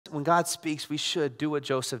when God speaks, we should do what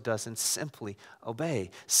Joseph does and simply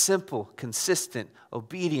obey. Simple, consistent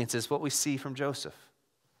obedience is what we see from Joseph.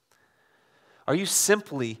 Are you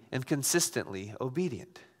simply and consistently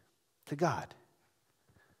obedient to God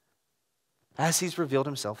as he's revealed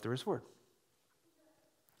himself through his word?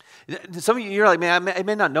 Some of you, you're like, man, I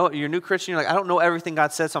may not know it. You're a new Christian. You're like, I don't know everything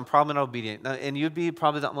God says, so I'm probably not obedient. And you'd be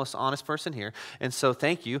probably the most honest person here. And so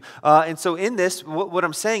thank you. And so in this, what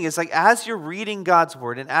I'm saying is, like, as you're reading God's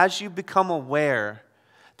word and as you become aware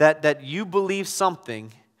that you believe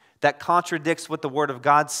something that contradicts what the word of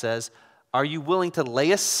God says, are you willing to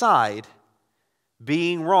lay aside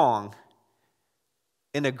being wrong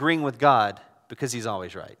and agreeing with God because he's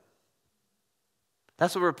always right?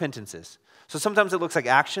 That's what repentance is. So sometimes it looks like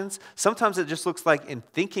actions. Sometimes it just looks like in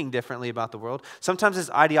thinking differently about the world. Sometimes it's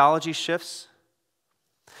ideology shifts.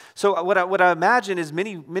 So what I imagine is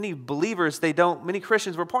many believers, many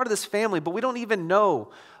Christians, we're part of this family, but we don't even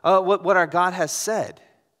know what our God has said.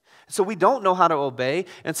 So we don't know how to obey.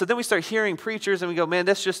 And so then we start hearing preachers and we go, man,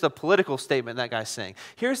 that's just a political statement that guy's saying.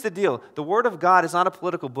 Here's the deal. The Word of God is not a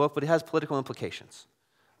political book, but it has political implications.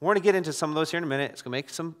 We're going to get into some of those here in a minute. It's going to make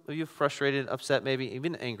some of you frustrated, upset, maybe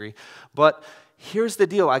even angry. But here's the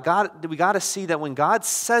deal. We got to see that when God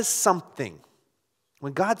says something,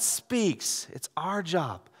 when God speaks, it's our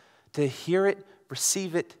job to hear it,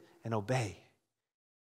 receive it, and obey.